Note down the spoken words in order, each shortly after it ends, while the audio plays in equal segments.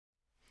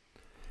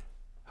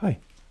Hi,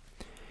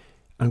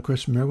 I'm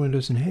Chris from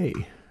Airwindows, and hey,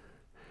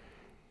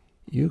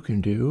 you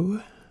can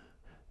do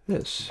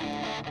this.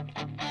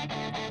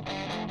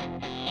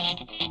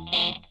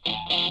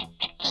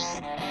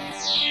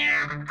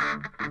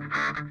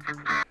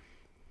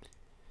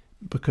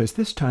 Because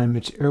this time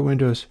it's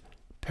Airwindows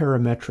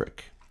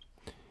Parametric.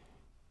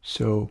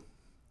 So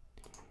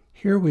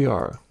here we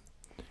are.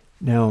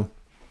 Now,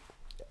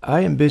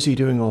 I am busy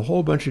doing a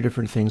whole bunch of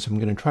different things. I'm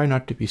going to try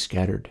not to be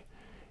scattered,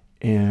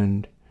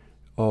 and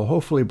I'll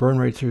hopefully burn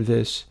right through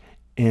this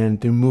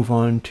and then move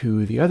on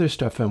to the other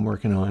stuff I'm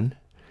working on.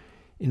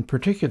 In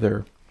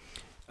particular,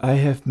 I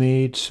have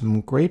made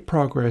some great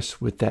progress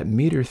with that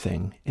meter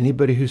thing.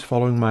 Anybody who's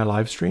following my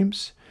live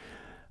streams,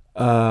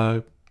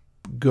 go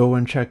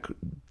and check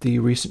the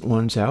recent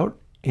ones out,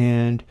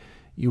 and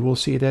you will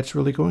see that's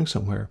really going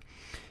somewhere.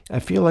 I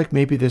feel like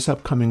maybe this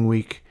upcoming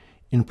week,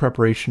 in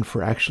preparation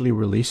for actually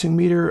releasing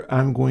meter,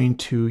 I'm going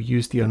to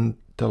use the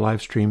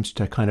live streams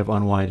to kind of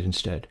unwind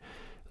instead.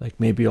 Like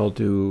maybe I'll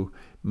do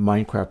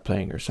Minecraft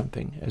playing or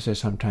something, as I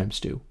sometimes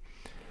do.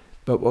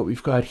 But what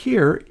we've got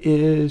here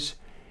is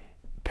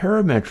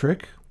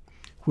Parametric,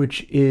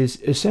 which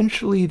is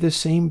essentially the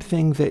same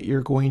thing that you're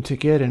going to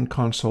get in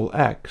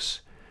ConsoleX.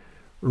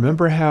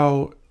 Remember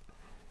how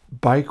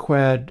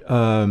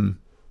biquad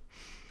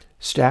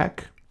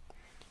stack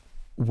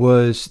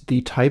was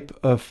the type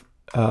of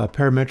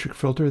parametric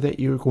filter that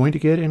you're going to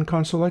get in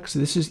ConsoleX?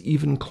 This is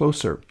even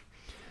closer,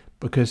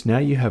 because now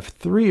you have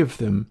 3 of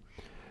them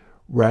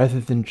rather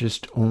than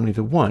just only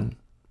the one.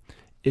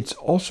 It's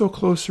also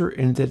closer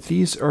in that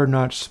these are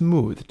not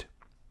smoothed,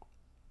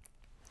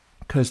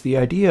 because the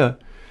idea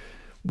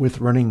with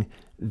running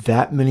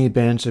that many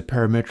bands of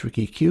parametric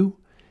EQ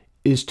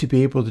is to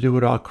be able to do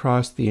it all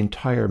across the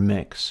entire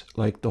mix.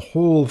 Like the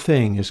whole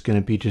thing is going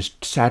to be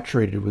just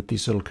saturated with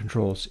these little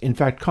controls. In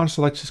fact,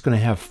 ConsoleX is going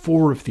to have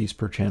 4 of these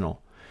per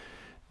channel.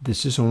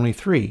 This is only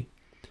 3.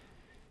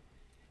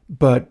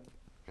 But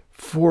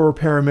 4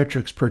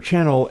 parametrics per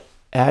channel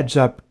adds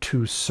up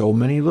to so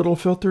many little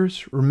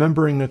filters,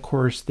 remembering, of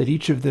course, that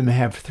each of them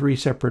have 3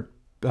 separate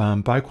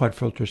biquad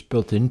filters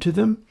built into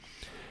them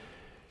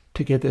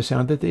to get the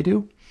sound that they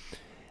do.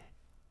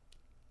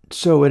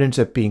 So it ends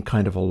up being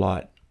kind of a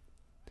lot.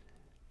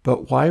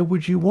 But why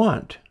would you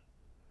want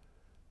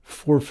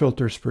 4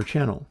 filters per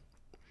channel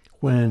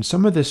when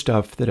some of the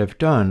stuff that I've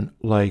done,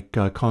 like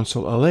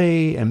Console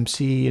LA,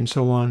 MC, and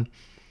so on,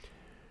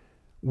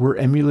 were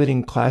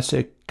emulating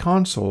classic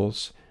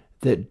consoles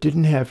that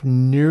didn't have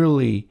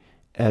nearly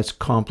as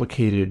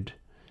complicated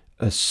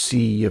a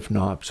sea of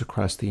knobs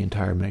across the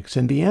entire mix?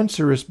 And the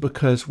answer is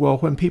because, well,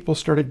 when people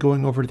started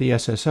going over to the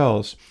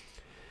SSLs,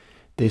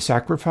 they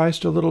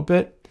sacrificed a little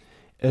bit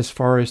as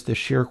far as the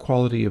sheer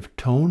quality of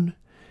tone,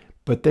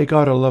 but they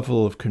got a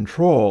level of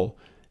control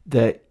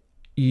that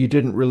you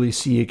didn't really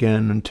see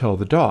again until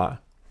the DAW.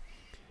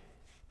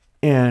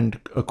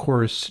 And of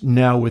course,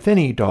 now with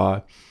any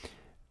DAW,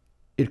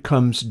 it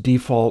comes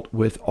default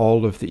with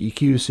all of the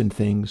EQs and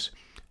things.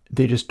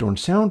 They just don't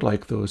sound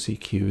like those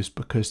EQs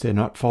because they're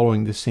not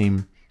following the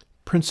same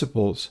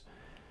principles.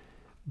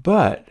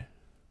 But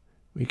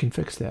we can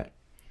fix that.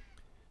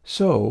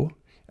 So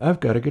I've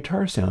got a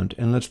guitar sound,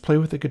 and let's play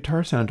with the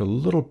guitar sound a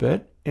little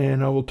bit,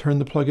 and I will turn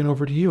the plugin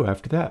over to you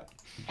after that.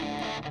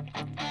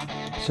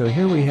 So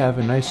here we have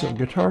a nice little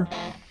guitar,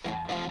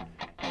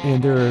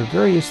 and there are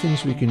various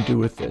things we can do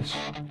with this.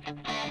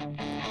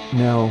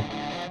 Now,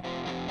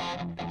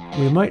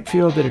 we might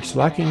feel that it's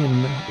lacking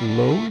in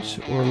lows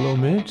or low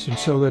mids, and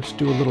so let's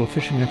do a little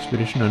fishing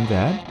expedition on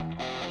that.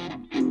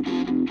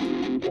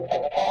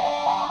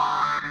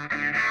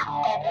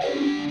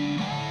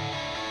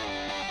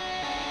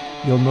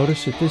 You'll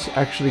notice that this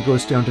actually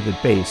goes down to the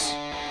bass.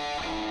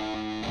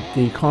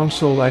 The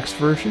ConsoleX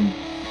version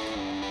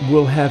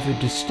will have a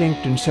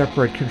distinct and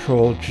separate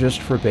control just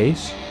for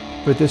bass,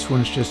 but this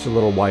one's just a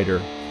little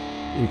wider.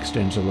 It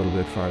extends a little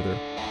bit farther.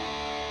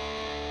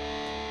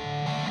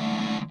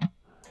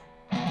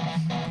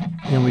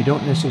 And we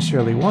don't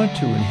necessarily want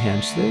to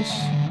enhance this.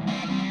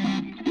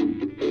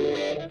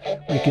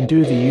 We can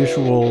do the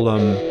usual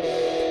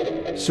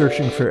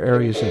searching for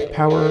areas of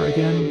power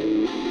again,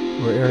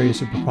 or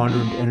areas of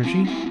preponderant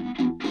energy.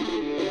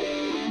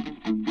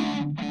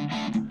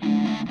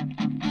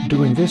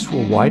 Doing this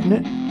will widen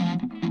it,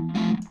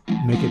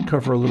 make it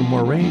cover a little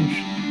more range.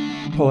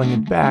 Pulling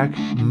it back,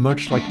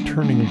 much like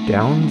turning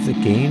down the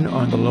gain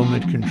on the low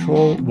mid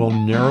control, will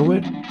narrow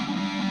it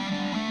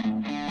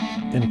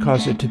and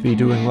cause it to be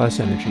doing less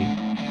energy.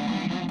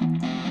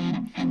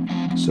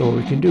 So what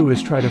we can do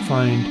is try to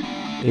find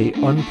a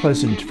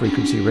unpleasant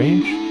frequency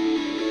range.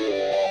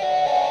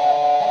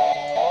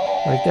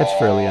 Like that's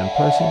fairly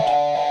unpleasant.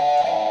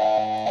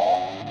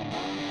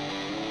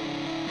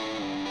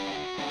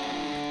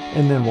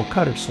 And then we'll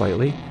cut it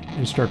slightly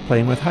and start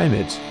playing with high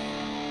mids.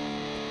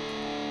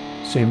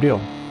 Same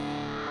deal.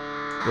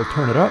 We'll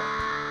turn it up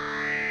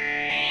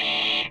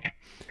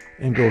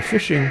and go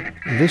fishing,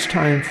 this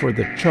time for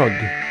the chug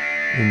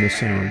in the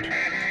sound.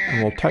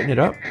 And we'll tighten it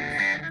up.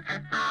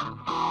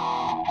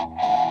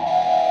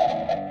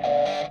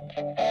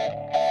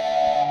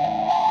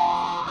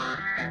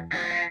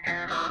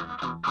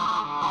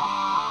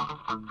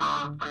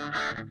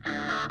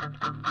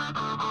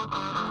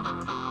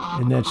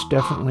 And that's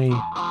definitely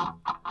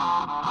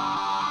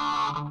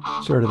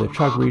sort of the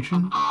chug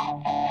region.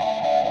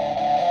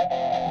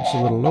 It's a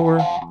little lower,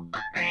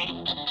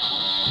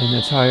 and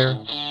that's higher.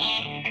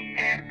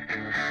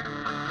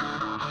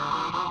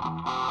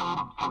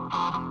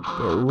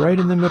 But right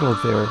in the middle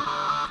there,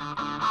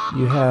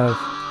 you have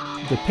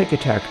the pick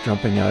attack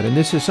jumping out, and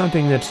this is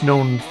something that's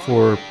known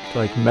for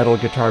like metal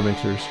guitar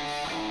mixers.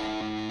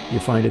 You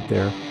find it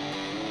there.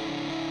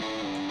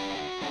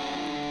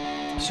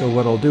 So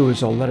what I'll do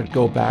is I'll let it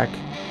go back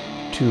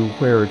to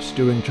where it's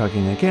doing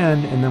chugging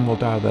again, and then we'll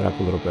dial that up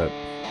a little bit,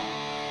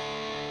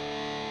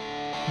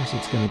 because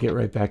it's going to get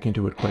right back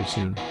into it quite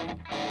soon.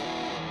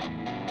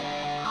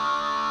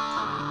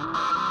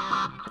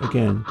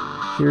 Again,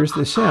 here's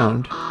the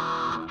sound.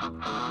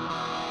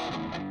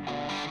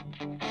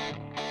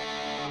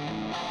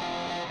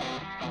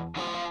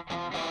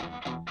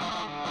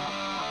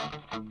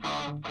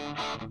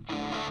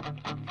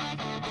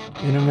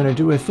 And I'm going to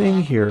do a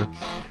thing here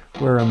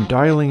where I'm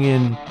dialing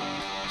in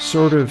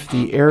sort of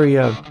the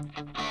area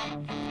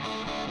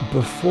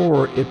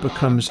before it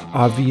becomes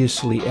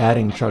obviously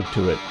adding chug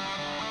to it.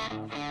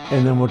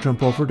 And then we'll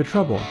jump over to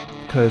treble,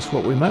 because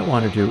what we might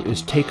want to do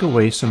is take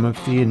away some of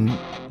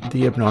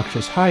the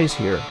obnoxious highs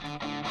here.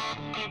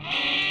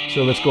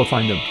 So let's go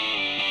find them.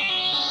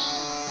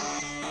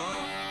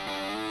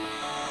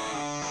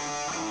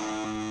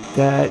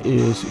 That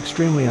is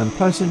extremely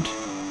unpleasant.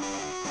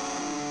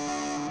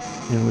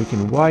 And we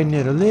can widen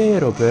it a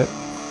little bit.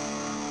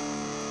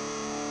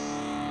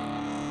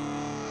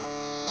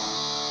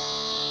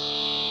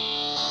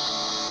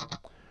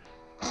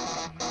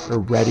 A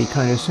ready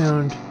kind of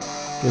sound.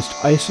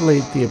 Just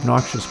isolate the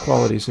obnoxious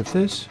qualities of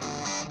this.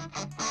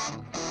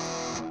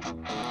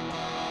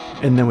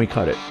 And then we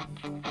cut it.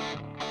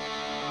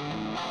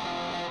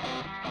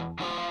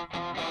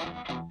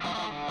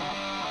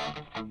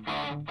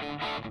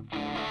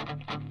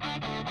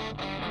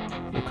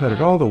 We'll cut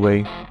it all the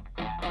way.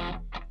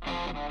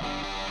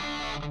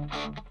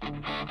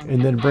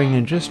 And then bring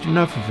in just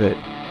enough of it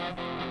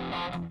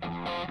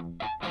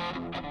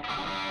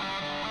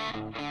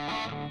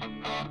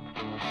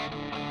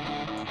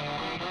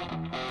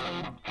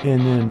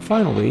and then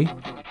finally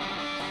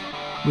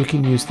we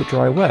can use the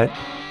dry wet,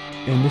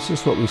 and this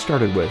is what we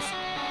started with.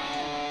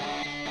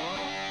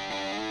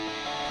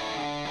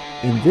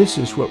 And this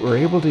is what we're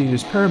able to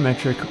use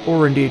Parametric,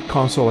 or indeed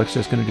ConsoleX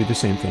is going to do the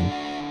same thing,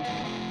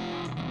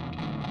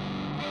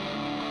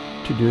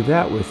 to do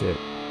that with it.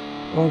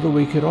 Although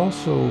we could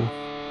also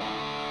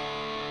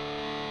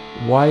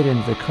widen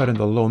the cut in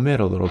the low mid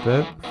a little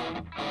bit,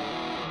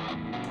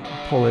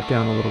 pull it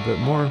down a little bit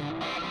more,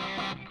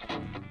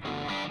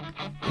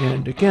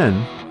 and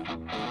again,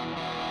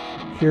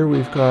 here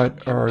we've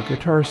got our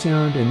guitar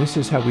sound, and this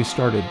is how we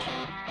started.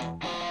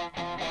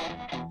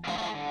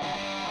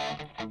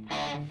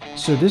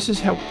 So this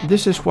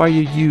is why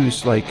you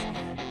use like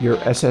your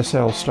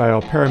SSL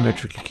style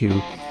parametric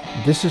EQ.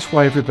 This is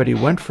why everybody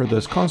went for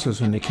those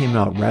consoles when they came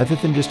out, rather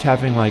than just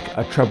having like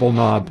a treble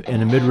knob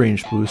and a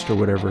mid-range boost or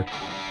whatever.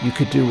 You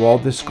could do all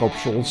this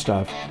sculptural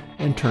stuff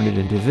and turn it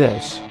into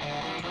this.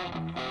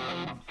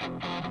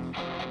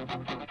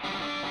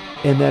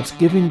 And that's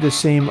giving the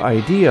same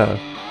idea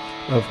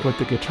of what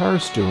the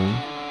guitar's doing,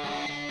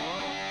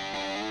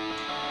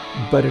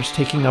 but it's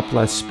taking up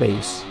less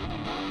space.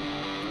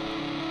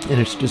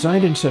 And it's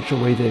designed in such a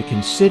way that it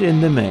can sit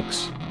in the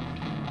mix,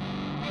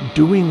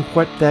 doing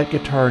what that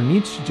guitar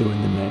needs to do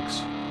in the mix.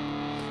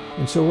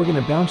 And so we're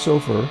going to bounce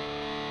over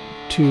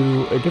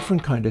to a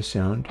different kind of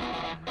sound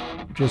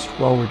just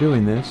while we're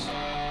doing this.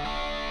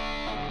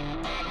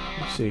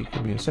 Let's see,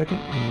 give me a second,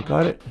 and we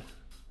got it.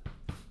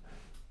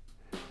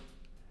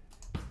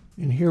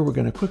 And here we're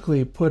going to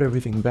quickly put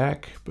everything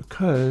back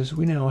because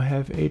we now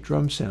have a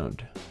drum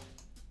sound.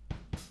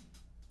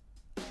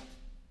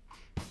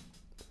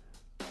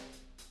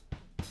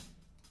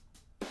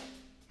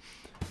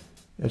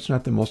 It's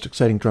not the most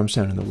exciting drum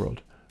sound in the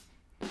world.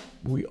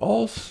 We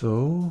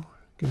also,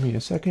 give me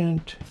a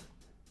second.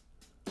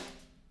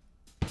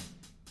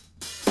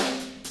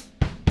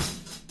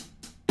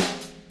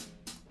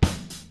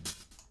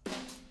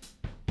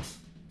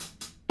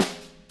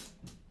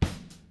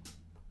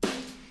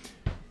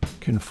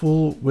 Can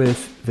fool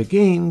with the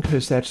gain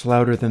because that's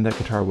louder than that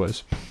guitar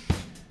was.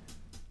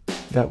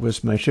 That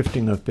was my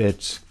shifting of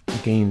bits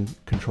gain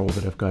control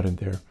that I've got in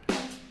there.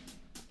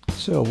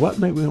 So what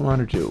might we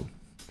want to do?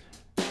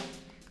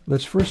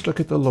 Let's first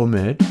look at the low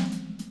mid.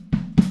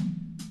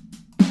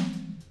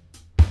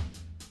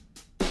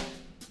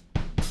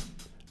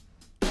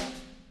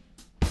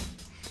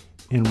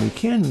 And we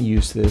can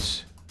use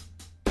this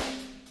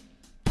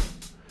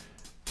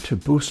to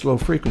boost low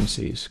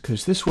frequencies,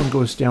 because this one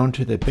goes down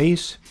to the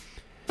bass.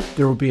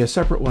 There will be a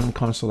separate one in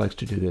ConsoleX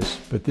to do this,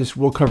 but this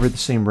will cover the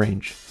same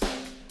range.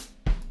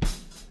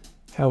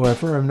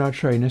 However, I'm not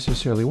sure I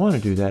necessarily want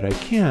to do that. I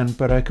can,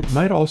 but I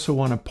might also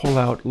want to pull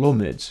out low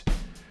mids.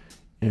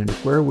 And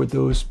where would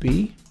those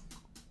be?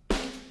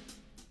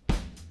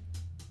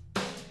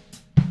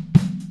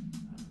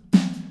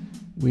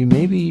 We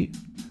maybe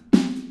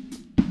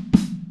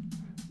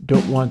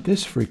don't want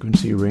this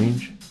frequency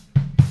range.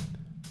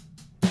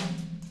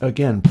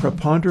 Again,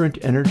 preponderant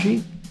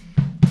energy,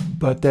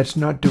 but that's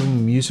not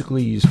doing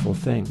musically useful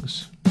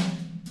things.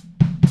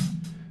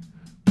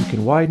 We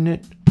can widen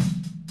it,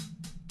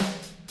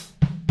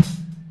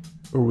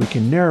 or we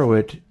can narrow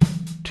it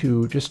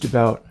to just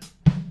about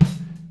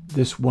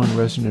this one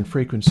resonant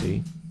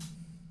frequency,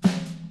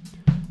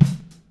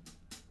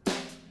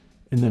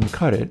 and then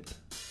cut it.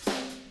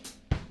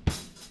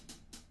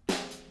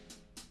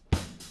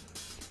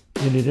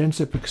 And it ends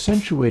up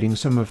accentuating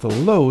some of the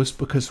lows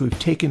because we've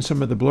taken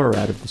some of the blur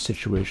out of the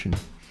situation.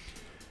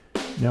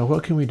 Now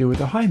what can we do with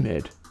the high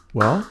mid?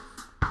 Well,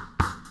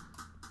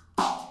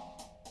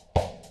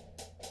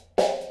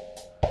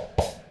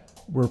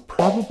 we're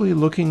probably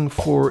looking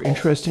for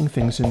interesting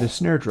things in the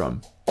snare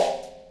drum.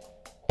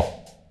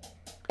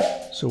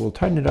 So we'll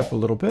tighten it up a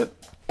little bit.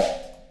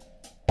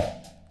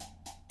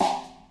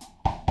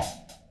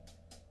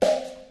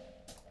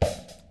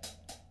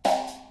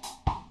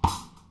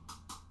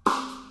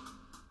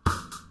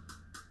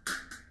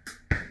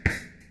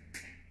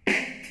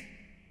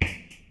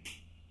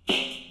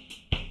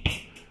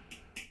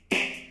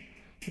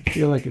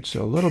 I feel like it's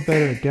a little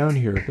better down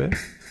here a bit.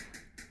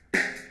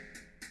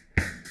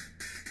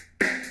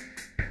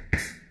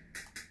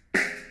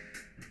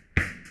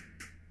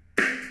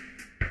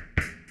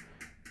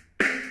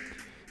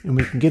 And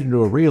we can get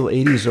into a real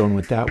 80s zone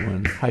with that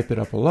one, hype it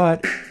up a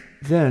lot,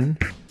 then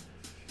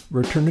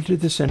return it to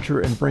the center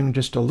and bring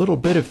just a little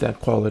bit of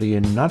that quality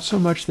in, not so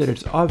much that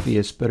it's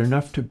obvious, but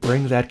enough to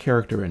bring that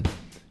character in,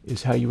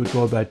 is how you would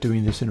go about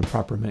doing this in a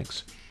proper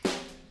mix.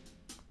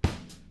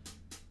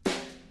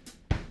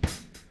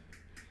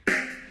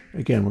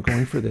 Again, we're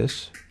going for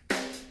this.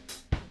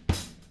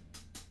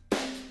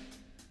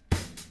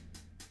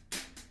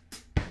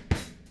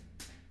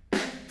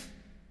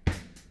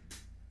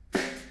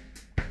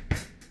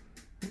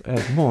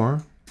 Add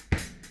more.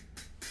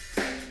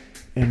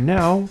 And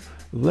now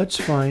let's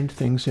find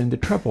things in the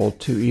treble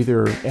to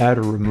either add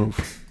or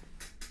remove.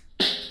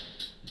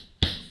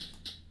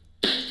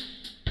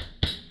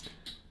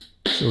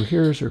 So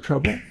here's our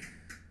treble.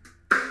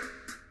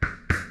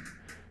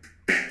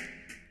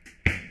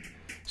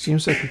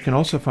 Seems like we can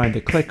also find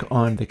the click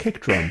on the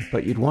kick drum,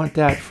 but you'd want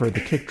that for the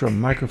kick drum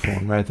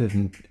microphone rather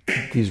than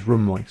these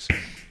room mics.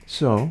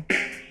 So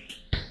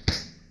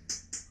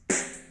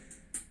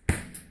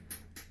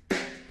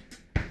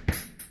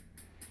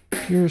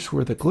here's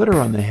where the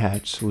glitter on the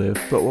hats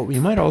live, but what we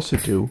might also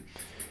do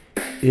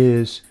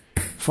is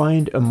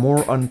find a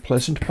more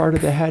unpleasant part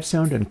of the hat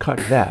sound and cut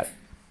that.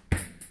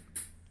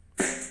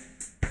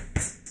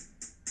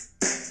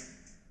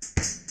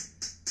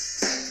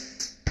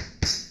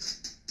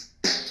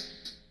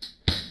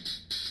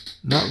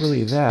 Not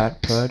really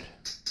that, but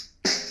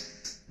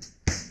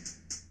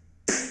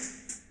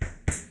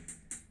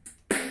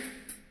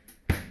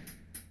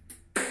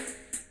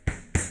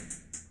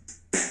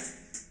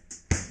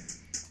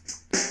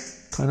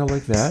kind of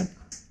like that.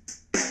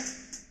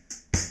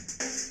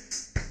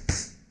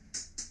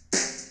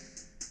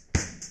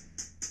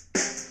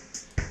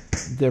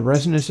 The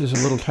resonance is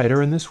a little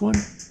tighter in this one.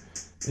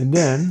 And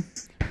then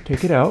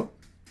take it out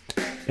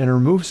and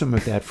remove some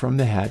of that from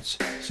the hats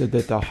so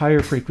that the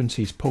higher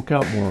frequencies poke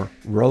out more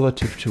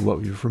relative to what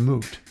we've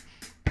removed.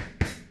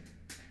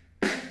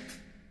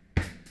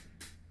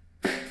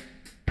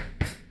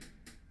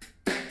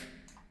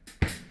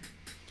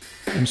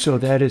 And so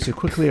that is a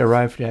quickly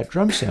arrived at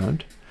drum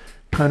sound,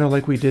 kind of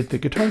like we did the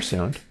guitar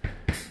sound.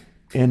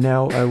 And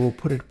now I will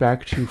put it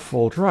back to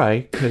full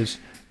dry, because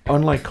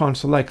unlike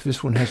ConsoleX,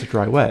 this one has a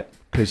dry wet,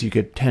 because you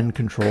get 10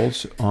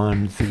 controls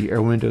on the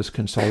Airwindows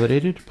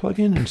consolidated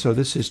plugin, and so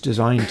this is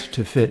designed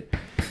to fit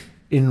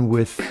in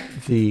with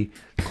the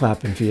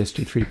clap and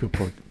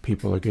VST3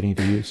 people are getting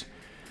to use.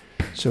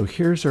 So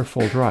here's our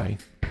full dry.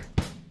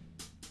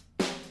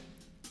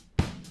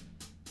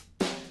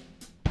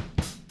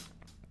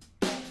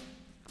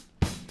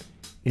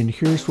 And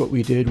here's what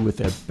we did with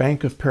a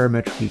bank of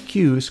parametric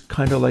EQs,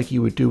 kind of like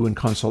you would do in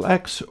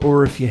ConsoleX,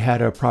 or if you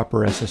had a proper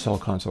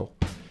SSL console.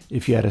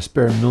 If you had a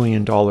spare $1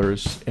 million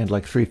and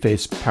like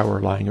 3-phase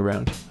power lying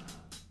around,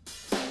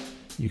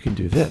 you can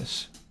do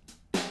this.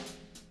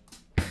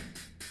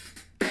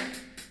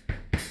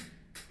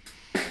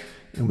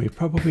 And we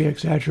probably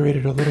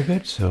exaggerated a little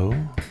bit, so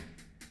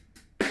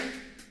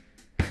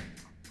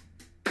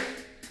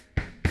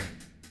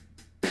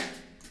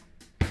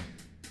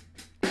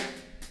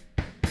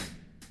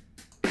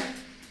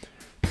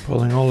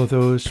pulling all of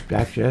those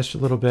back just a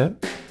little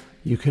bit.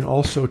 You can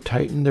also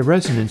tighten the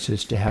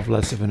resonances to have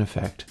less of an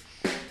effect,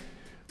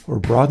 or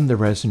broaden the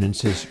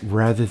resonances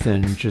rather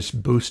than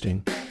just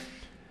boosting.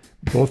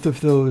 Both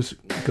of those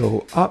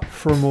go up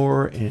for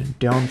more and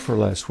down for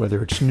less,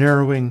 whether it's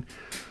narrowing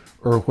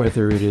or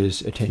whether it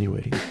is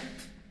attenuating.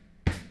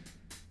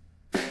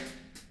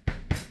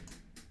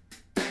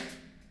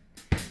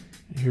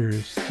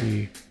 Here's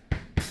the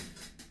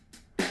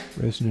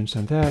resonance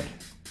on that.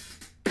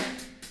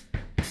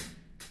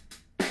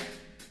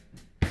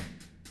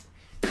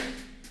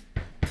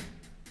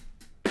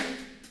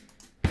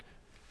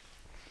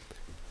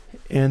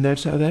 And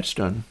that's how that's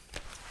done.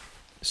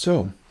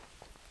 So,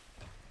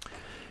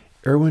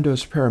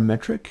 Airwindows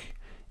Parametric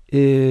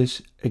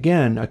is,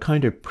 again, a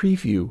kind of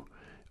preview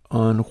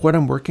on what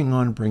I'm working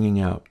on bringing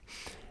out.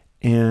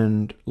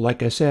 And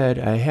like I said,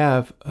 I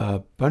have a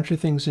bunch of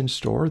things in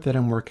store that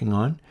I'm working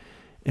on,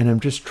 and I'm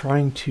just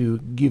trying to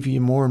give you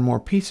more and more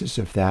pieces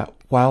of that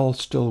while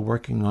still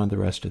working on the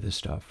rest of this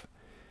stuff.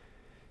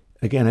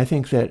 Again, I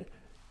think that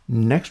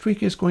next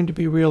week is going to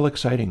be real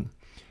exciting.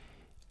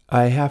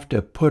 I have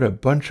to put a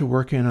bunch of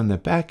work in on the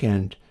back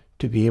end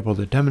to be able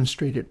to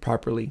demonstrate it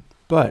properly.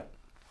 But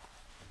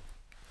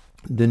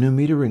the new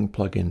metering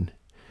plugin,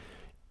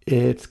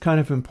 it's kind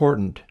of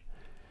important.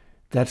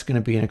 That's going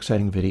to be an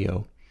exciting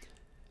video.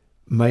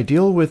 My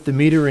deal with the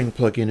metering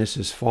plugin is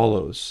as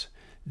follows,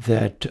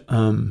 that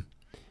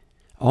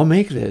I'll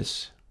make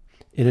this,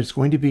 and it's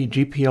going to be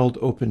GPL'd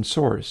open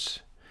source.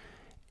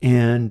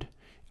 And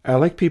I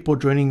like people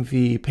joining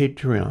the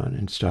Patreon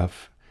and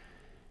stuff.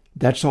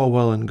 That's all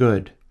well and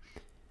good.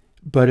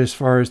 But as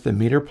far as the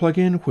meter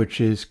plugin,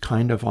 which is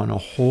kind of on a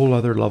whole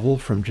other level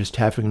from just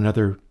having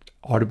another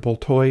Audible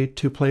toy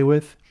to play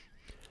with,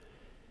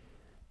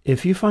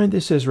 if you find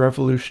this as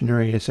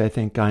revolutionary as I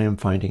think I am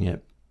finding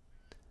it,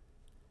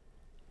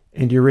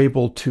 and you're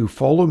able to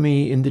follow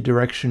me in the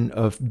direction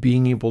of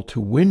being able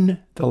to win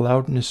the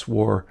loudness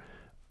war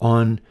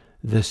on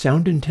the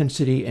sound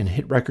intensity and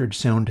hit record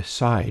sound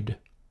side,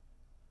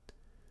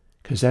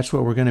 because that's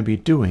what we're going to be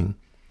doing,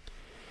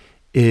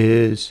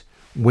 is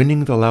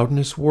winning the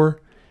loudness war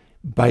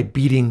by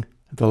beating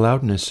the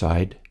loudness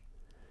side,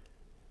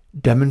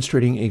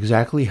 demonstrating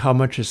exactly how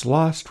much is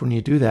lost when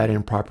you do that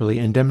improperly,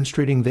 and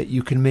demonstrating that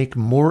you can make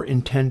more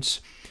intense,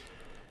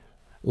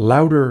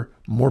 louder,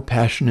 more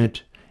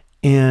passionate,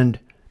 and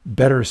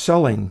better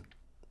selling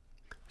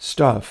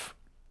stuff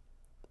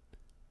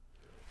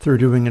through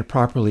doing it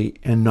properly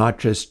and not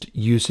just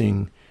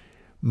using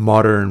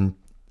modern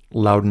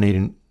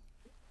loudinating,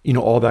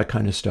 all that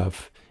kind of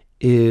stuff,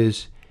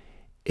 is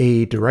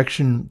a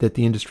direction that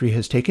the industry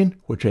has taken,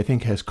 which I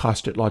think has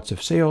cost it lots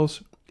of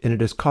sales, and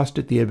it has cost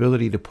it the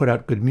ability to put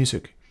out good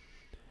music.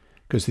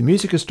 Because the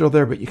music is still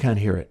there, but you can't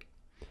hear it.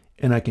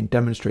 And I can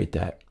demonstrate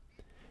that.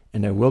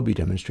 And I will be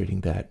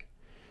demonstrating that.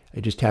 I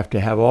just have to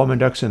have all my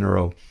ducks in a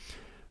row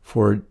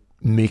for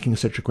making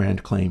such a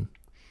grand claim.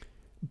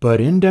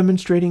 But in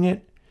demonstrating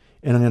it,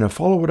 and I'm going to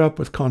follow it up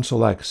with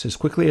ConsoleX as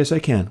quickly as I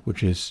can,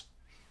 which is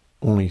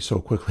only so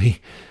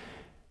quickly,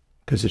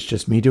 because it's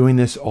just me doing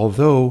this,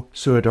 although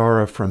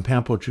Suadara from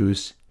Pample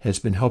Juice has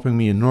been helping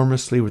me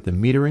enormously with the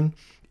metering,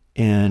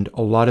 and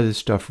a lot of this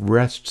stuff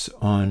rests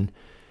on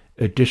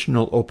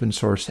additional open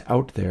source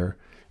out there.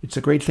 It's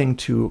a great thing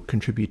to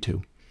contribute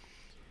to.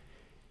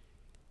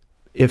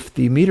 If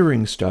the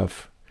metering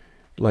stuff,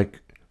 like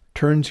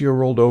turns you're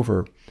rolled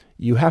over,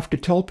 you have to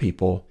tell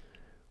people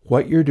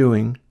what you're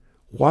doing,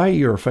 why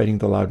you're fighting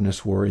the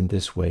loudness war in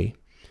this way,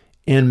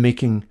 and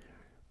making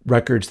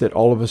records that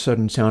all of a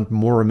sudden sound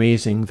more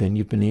amazing than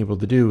you've been able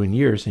to do in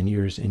years and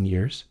years and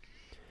years.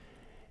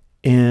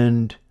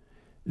 And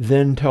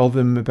then tell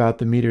them about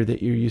the meter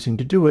that you're using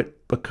to do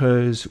it,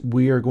 because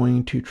we are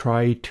going to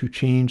try to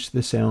change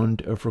the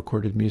sound of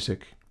recorded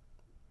music,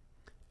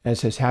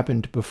 as has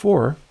happened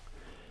before,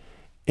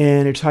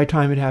 and it's high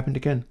time it happened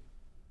again.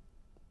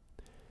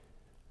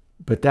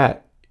 But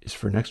that is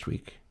for next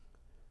week,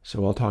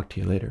 so I'll talk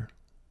to you later.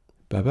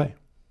 Bye-bye.